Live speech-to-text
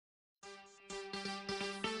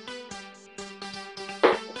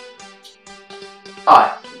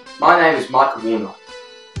Hi, my name is Michael Warnock.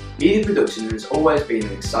 Media production has always been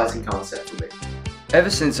an exciting concept for me.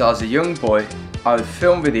 Ever since I was a young boy, I would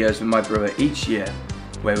film videos with my brother each year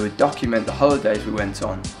where we would document the holidays we went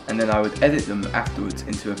on, and then I would edit them afterwards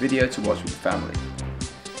into a video to watch with the family.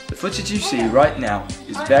 The footage you see right now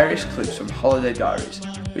is various clips from holiday diaries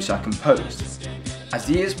which I composed. As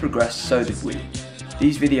the years progressed, so did we.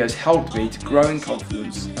 These videos helped me to grow in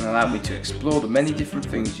confidence and allowed me to explore the many different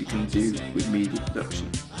things you can do with media production.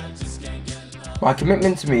 My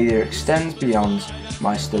commitment to media extends beyond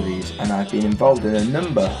my studies, and I've been involved in a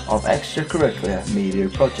number of extracurricular media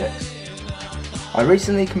projects. I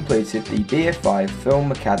recently completed the BFI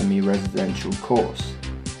Film Academy residential course.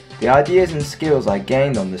 The ideas and skills I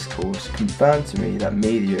gained on this course confirmed to me that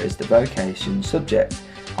media is the vocation subject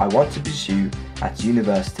I want to pursue at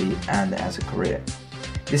university and as a career.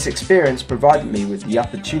 This experience provided me with the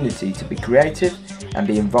opportunity to be creative and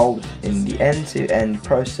be involved in the end-to-end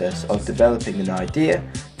process of developing an idea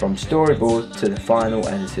from storyboard to the final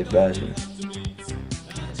edited version.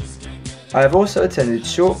 I have also attended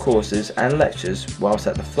short courses and lectures whilst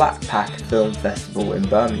at the Flat Pack Film Festival in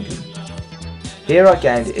Birmingham. Here I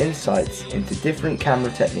gained insights into different camera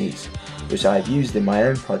techniques which I have used in my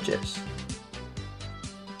own projects.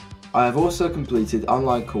 I have also completed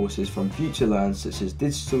online courses from FutureLearn such as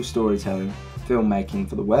digital storytelling, filmmaking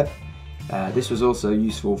for the web. This was also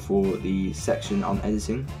useful for the section on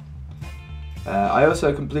editing. I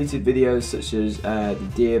also completed videos such as the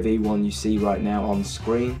DAV one you see right now on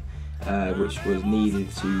screen, which was needed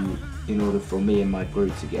in order for me and my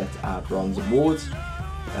group to get our bronze awards.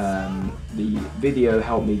 The video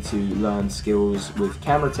helped me to learn skills with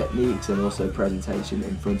camera techniques and also presentation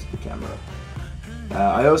in front of the camera.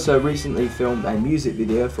 I also recently filmed a music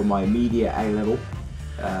video for my media A-level,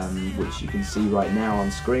 which you can see right now on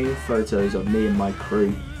screen. Photos of me and my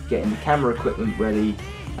crew getting the camera equipment ready,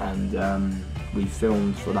 and we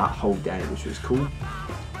filmed for that whole day, which was cool.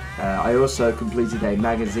 I also completed a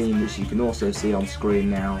magazine which you can also see on screen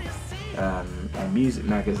now, a music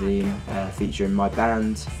magazine featuring my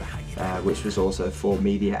band, which was also for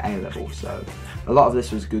media A-level, so a lot of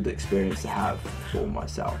this was a good experience to have for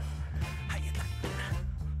myself.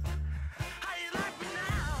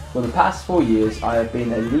 For the past 4 years I have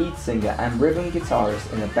been a lead singer and rhythm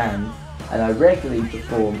guitarist in a band, and I regularly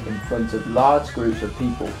perform in front of large groups of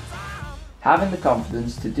people. Having the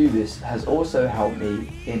confidence to do this has also helped me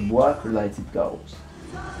in work-related goals.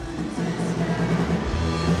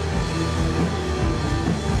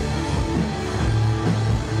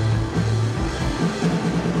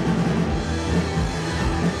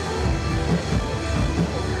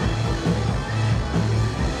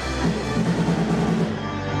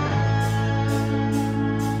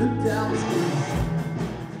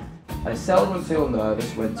 I seldom feel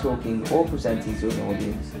nervous when talking or presenting to an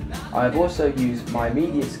audience. I have also used my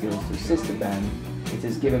media skills to assist the band. It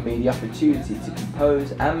has given me the opportunity to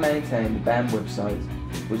compose and maintain the band website,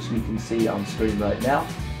 which you can see on screen right now,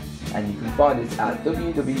 and you can find it at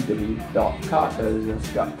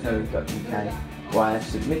www.carcosa.co.uk, where I have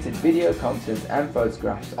submitted video content and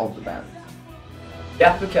photographs of the band. The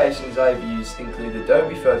applications I have used include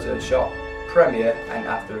Adobe Photoshop, Premiere and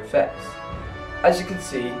After Effects. As you can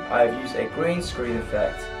see, I have used a green screen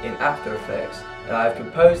effect in After Effects, and I have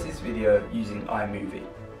composed this video using iMovie.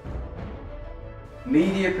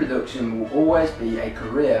 Media production will always be a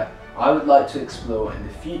career I would like to explore in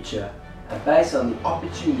the future, and based on the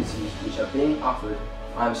opportunities which are being offered,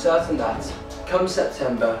 I am certain that come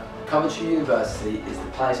September, Coventry University is the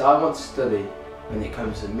place I want to study when it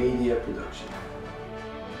comes to media production.